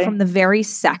doing that from the very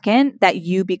second that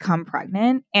you become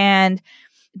pregnant. And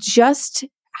just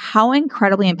how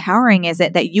incredibly empowering is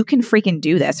it that you can freaking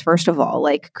do this? First of all,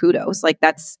 kudos.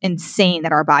 That's insane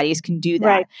that our bodies can do that.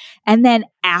 Right. And then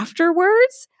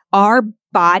afterwards, our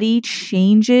body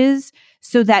changes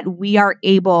so that we are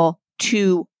able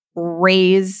to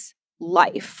raise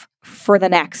life for the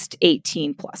next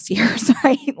 18 plus years,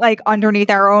 right?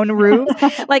 Underneath our own roofs.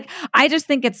 I just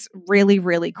think it's really,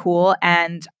 really cool.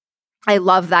 And I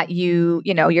love that your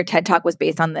TED Talk was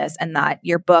based on this and that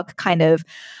your book kind of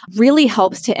really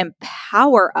helps to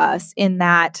empower us in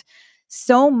that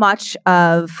so much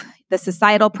of the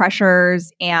societal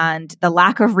pressures and the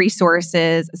lack of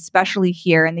resources, especially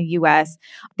here in the US,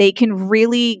 they can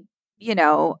really,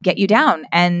 get you down.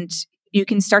 And you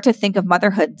can start to think of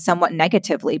motherhood somewhat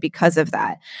negatively because of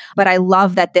that. But I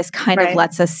love that this kind of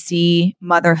lets us see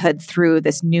motherhood through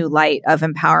this new light of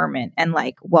empowerment. And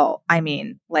I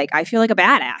feel like a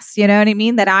badass, you know what I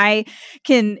mean? That I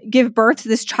can give birth to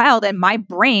this child and my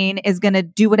brain is going to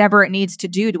do whatever it needs to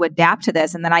do to adapt to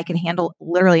this. And then I can handle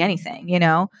literally anything,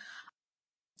 Yeah,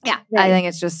 right. I think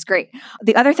it's just great.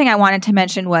 The other thing I wanted to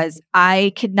mention was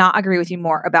I could not agree with you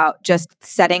more about just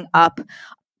setting up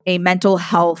a mental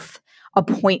health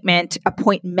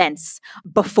appointments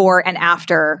before and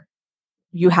after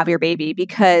you have your baby.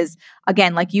 Because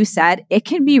again, like you said, it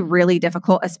can be really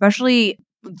difficult, especially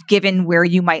given where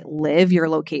you might live, your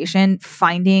location,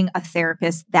 finding a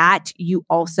therapist that you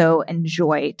also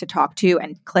enjoy to talk to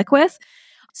and click with.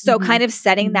 So kind of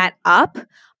setting that up,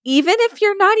 even if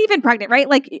you're not even pregnant, right?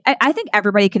 I think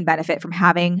everybody can benefit from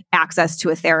having access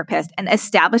to a therapist, and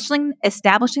establishing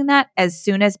that as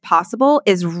soon as possible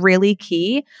is really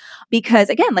key. Because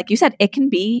again, like you said, it can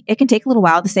take a little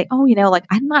while to say, oh,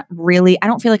 I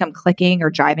don't feel like I'm clicking or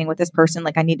jiving with this person.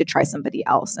 I need to try somebody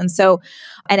else. And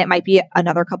it might be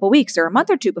another couple weeks or a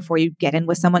month or two before you get in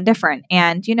with someone different,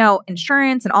 and,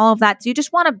 insurance and all of that. So you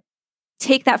just want to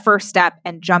take that first step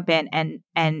and jump in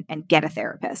and get a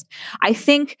therapist. I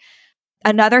think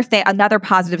another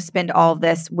positive spin to all of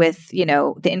this with,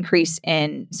 the increase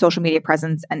in social media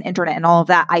presence and internet and all of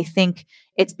that, I think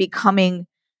it's becoming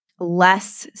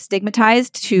less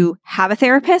stigmatized to have a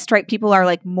therapist, right? People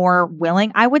are more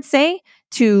willing, I would say,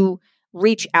 to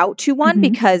reach out to one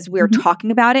because we're talking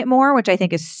about it more, which I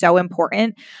think is so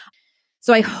important.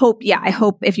 So I hope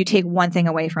if you take one thing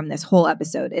away from this whole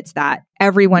episode, it's that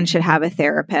everyone should have a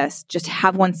therapist. Just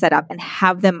have one set up and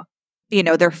have them,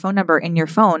 their phone number in your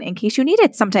phone in case you need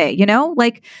it someday,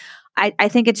 I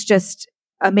think it's just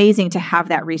amazing to have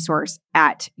that resource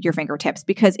at your fingertips,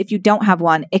 because if you don't have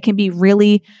one, it can be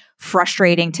really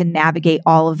frustrating to navigate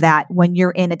all of that when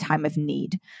you're in a time of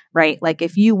need, right?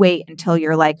 If you wait until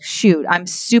you're shoot, I'm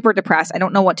super depressed, I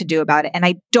don't know what to do about it, and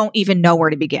I don't even know where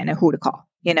to begin and who to call,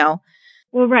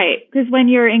 Well, right. Because when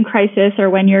you're in crisis or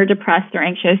when you're depressed or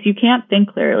anxious, you can't think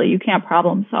clearly. You can't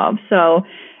problem solve. So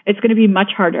it's going to be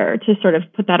much harder to sort of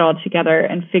put that all together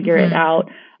and figure it out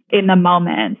in the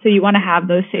moment. So you want to have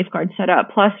those safeguards set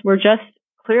up. Plus, we're just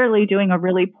clearly doing a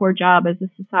really poor job as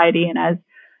a society and as,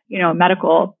 a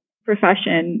medical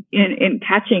profession in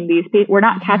catching these people. We're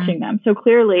not catching them. So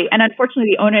clearly, and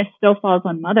unfortunately, the onus still falls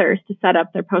on mothers to set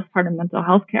up their postpartum mental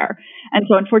health care. And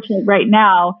so unfortunately, right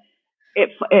now,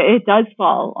 it does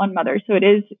fall on mothers. So it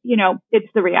is,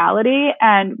 it's the reality,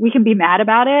 and we can be mad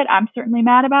about it. I'm certainly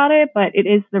mad about it, but it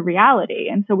is the reality.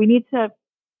 And so we need to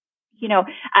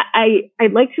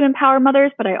I'd like to empower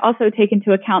mothers, but I also take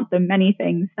into account the many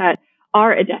things that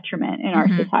are a detriment in our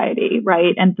society,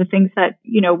 right? And the things that,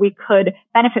 we could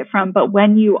benefit from. But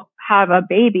when you have a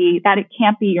baby, that it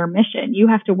can't be your mission. You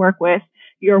have to work with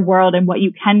your world and what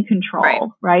you can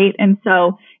control, right? And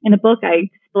so in the book, I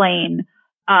explain,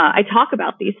 I talk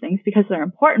about these things because they're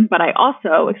important, but I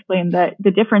also explain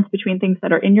the difference between things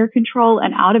that are in your control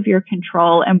and out of your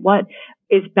control, and what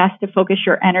is best to focus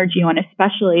your energy on,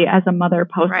 especially as a mother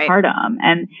postpartum,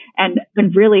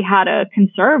 and really how to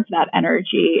conserve that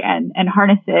energy and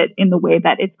harness it in the way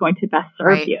that it's going to best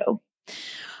serve you.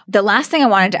 The last thing I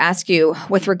wanted to ask you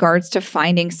with regards to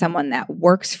finding someone that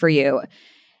works for you,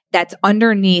 that's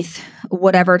underneath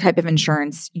whatever type of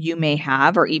insurance you may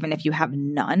have, or even if you have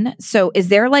none. So is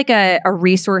there like a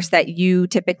resource that you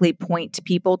typically point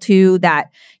people to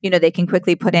that, they can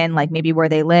quickly put in like maybe where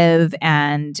they live,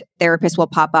 and therapists will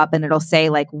pop up and it'll say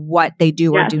like what they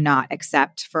do or do not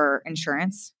accept for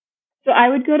insurance? So I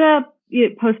would go to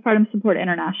Postpartum Support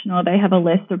International. They have a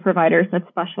list of providers that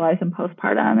specialize in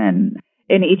postpartum and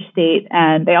in each state.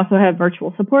 And they also have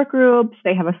virtual support groups.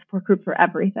 They have a support group for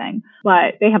everything,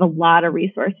 but they have a lot of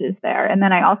resources there. And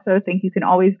then I also think you can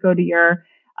always go to you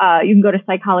can go to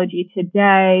Psychology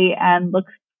Today and look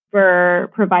for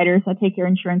providers that take your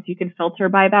insurance. You can filter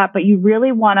by that, but you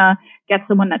really want to get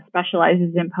someone that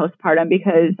specializes in postpartum,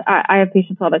 because I have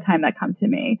patients all the time that come to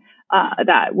me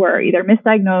that were either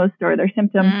misdiagnosed or their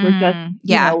symptoms were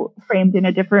just, framed in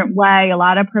a different way. A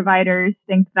lot of providers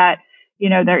think that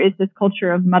there is this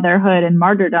culture of motherhood and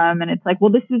martyrdom. And it's like,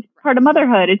 well, this is part of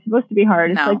motherhood. It's supposed to be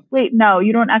hard. It's like, wait, no,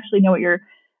 you don't actually know what you're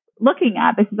looking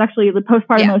at. This is actually the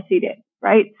postpartum OCD,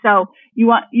 right? So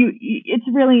it's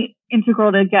really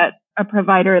integral to get a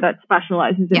provider that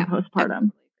specializes in postpartum.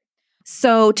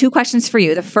 So 2 questions for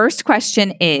you. The first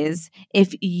question is,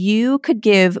 if you could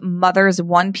give mothers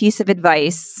one piece of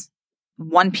advice,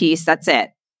 that's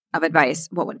it, of advice,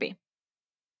 what would it be?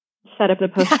 Set up the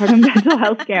postpartum mental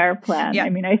health care plan. I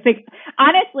mean, I think,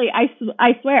 honestly, I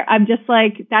swear, I'm just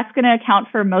like, that's going to account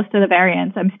for most of the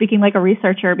variance. I'm speaking like a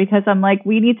researcher, because I'm like,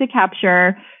 we need to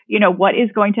capture, what is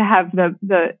going to have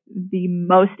the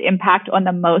most impact on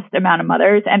the most amount of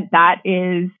mothers. And that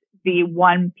is the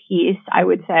one piece I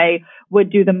would say would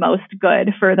do the most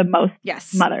good for the most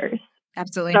mothers.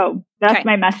 Absolutely. So that's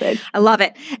my message. I love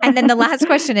it. And then the last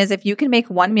question is, if you can make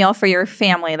one meal for your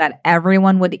family that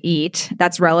everyone would eat,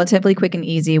 that's relatively quick and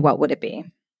easy, what would it be?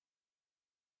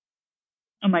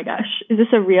 Oh my gosh. Is this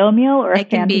a real meal or a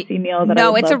fantasy meal?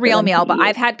 No, it's a real meal, but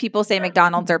I've had people say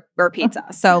McDonald's or pizza.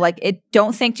 So like,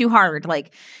 don't think too hard.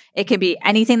 Like, it can be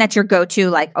anything that's your go-to.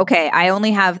 Like, okay, I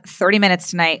only have 30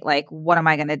 minutes tonight. Like, what am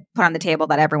I going to put on the table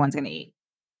that everyone's going to eat?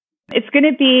 It's going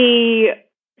to be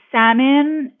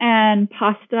salmon and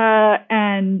pasta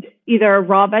and either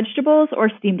raw vegetables or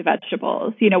steamed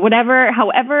vegetables.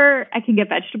 However I can get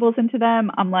vegetables into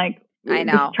them, I'm like, I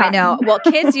know. Well,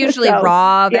 kids usually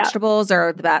raw vegetables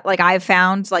are the best. Like, I've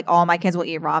found like all my kids will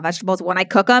eat raw vegetables. When I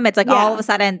cook them, it's like all of a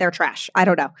sudden they're trash. I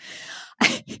don't know.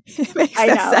 It makes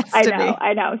sense to me.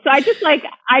 I know. So I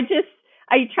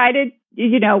try to,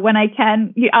 when I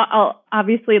can, I'll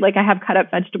obviously, like, I have cut up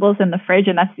vegetables in the fridge,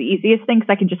 and that's the easiest thing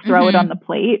because I can just throw it on the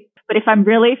plate. But if I'm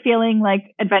really feeling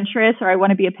like adventurous, or I want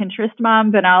to be a Pinterest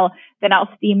mom, then I'll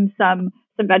steam some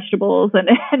vegetables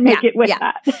and make it with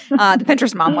that. The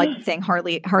Pinterest mom thing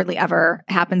hardly ever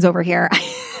happens over here.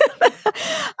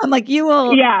 I'm like, you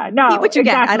will eat what you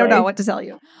get. I don't know what to tell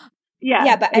you.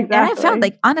 Yeah, but exactly. And I found,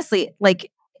 like, honestly,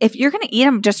 like, if you're going to eat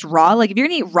them just raw, like if you're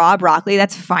going to eat raw broccoli,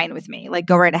 that's fine with me. Like,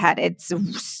 go right ahead. It's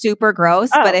super gross.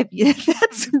 But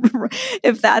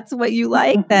if that's what you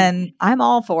like, then I'm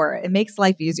all for it. It makes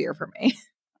life easier for me.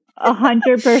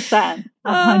 100%.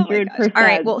 100%. All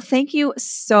right. Well, thank you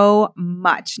so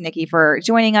much, Nikki, for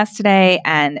joining us today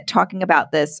and talking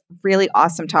about this really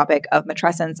awesome topic of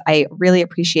matrescence. I really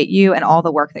appreciate you and all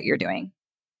the work that you're doing.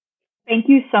 Thank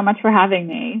you so much for having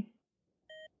me.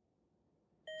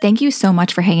 Thank you so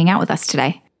much for hanging out with us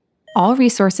today. All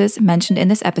resources mentioned in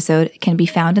this episode can be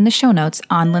found in the show notes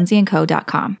on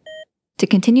lindsayandco.com. To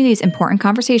continue these important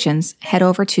conversations, head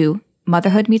over to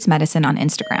Motherhood Meets Medicine on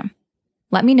Instagram.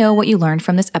 Let me know what you learned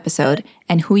from this episode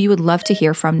and who you would love to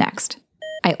hear from next.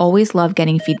 I always love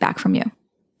getting feedback from you.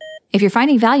 If you're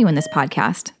finding value in this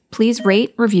podcast, please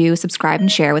rate, review, subscribe,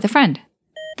 and share with a friend.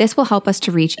 This will help us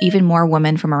to reach even more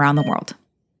women from around the world.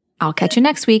 I'll catch you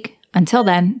next week. Until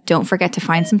then, don't forget to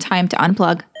find some time to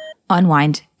unplug,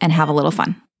 unwind, and have a little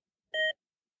fun.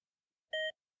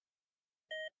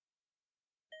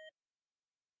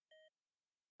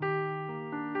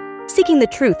 Seeking the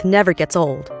truth never gets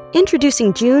old.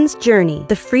 Introducing June's Journey,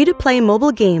 the free-to-play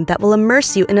mobile game that will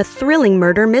immerse you in a thrilling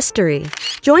murder mystery.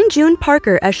 Join June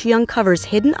Parker as she uncovers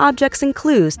hidden objects and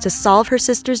clues to solve her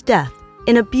sister's death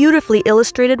in a beautifully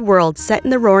illustrated world set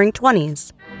in the Roaring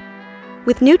 '20s.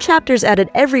 With new chapters added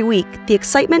every week, the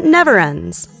excitement never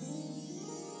ends.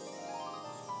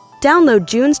 Download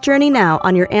June's Journey now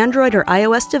on your Android or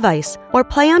iOS device, or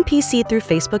play on PC through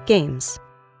Facebook Games.